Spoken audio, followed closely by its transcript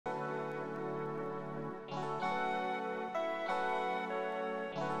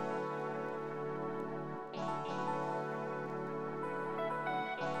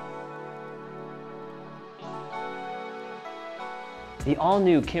The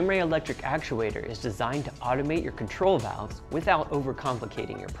all-new Kimray Electric Actuator is designed to automate your control valves without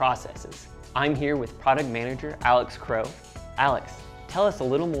overcomplicating your processes. I'm here with Product Manager Alex Crow. Alex, tell us a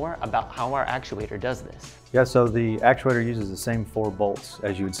little more about how our actuator does this. Yeah, so the actuator uses the same 4 bolts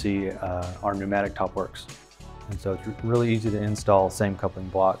as you would see our pneumatic top works. And so it's really easy to install, same coupling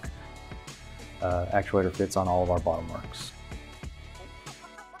block. Actuator fits on all of our bottom works.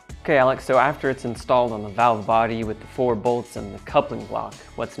 Okay, Alex, so after it's installed on the valve body with the 4 bolts and the coupling block,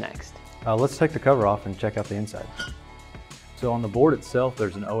 what's next? Let's take the cover off and check out the inside. So on the board itself,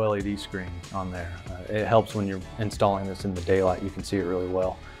 there's an OLED screen on there. It helps when you're installing this in the daylight. You can see it really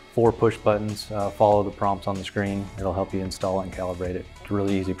well. 4 push buttons, follow the prompts on the screen. It'll help you install and calibrate it. It's a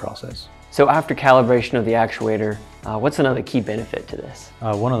really easy process. So after calibration of the actuator, what's another key benefit to this?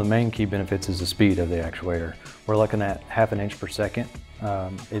 One of the main key benefits is the speed of the actuator. We're looking at 1/2 inch per second.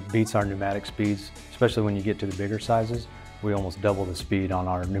 It beats our pneumatic speeds, especially when you get to the bigger sizes. We almost double the speed on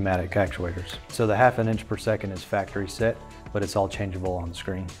our pneumatic actuators. So the 1/2 inch per second is factory set, but it's all changeable on the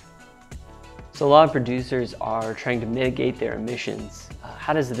screen. So a lot of producers are trying to mitigate their emissions.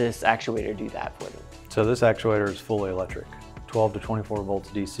 How does this actuator do that for them? So this actuator is fully electric, 12 to 24 volts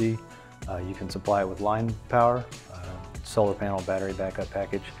DC. You can supply it with line power, solar panel battery backup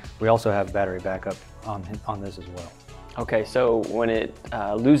package. We also have battery backup on this as well. Okay, so when it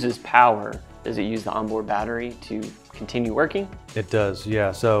loses power, does it use the onboard battery to continue working? It does,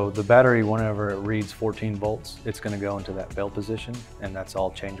 yeah. So the battery, whenever it reads 14 volts, it's going to go into that fail position, and that's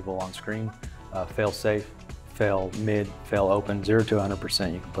all changeable on screen. Fail safe, fail mid, fail open, 0 to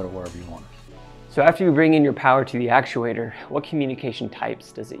 100%. You can put it wherever you want. So after you bring in your power to the actuator, what communication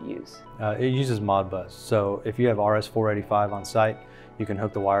types does it use? It uses Modbus. So if you have RS-485 on site, you can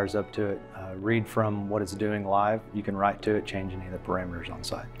hook the wires up to it, read from what it's doing live. You can write to it, change any of the parameters on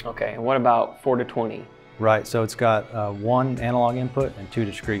site. Okay, and what about 4 to 20? Right, so it's got 1 analog input and 2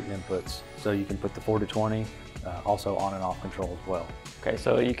 discrete inputs. So you can put the 4 to 20, also on and off control as well. Okay,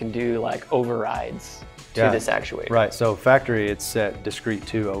 so you can do like overrides to this actuator. Right, so factory it's set discrete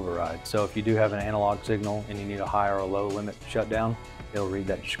to override. So if you do have an analog signal and you need a high or a low limit shutdown, it'll read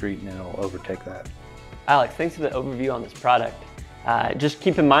that discrete and it'll overtake that. Alex, thanks for the overview on this product. Just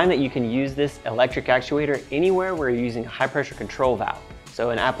keep in mind that you can use this electric actuator anywhere where you're using a high pressure control valve.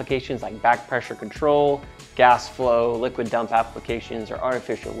 So in applications like back pressure control, gas flow, liquid dump applications, or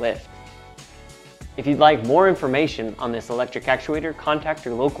artificial lift. If you'd like more information on this electric actuator, contact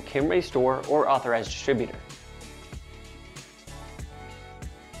your local Kimray store or authorized distributor.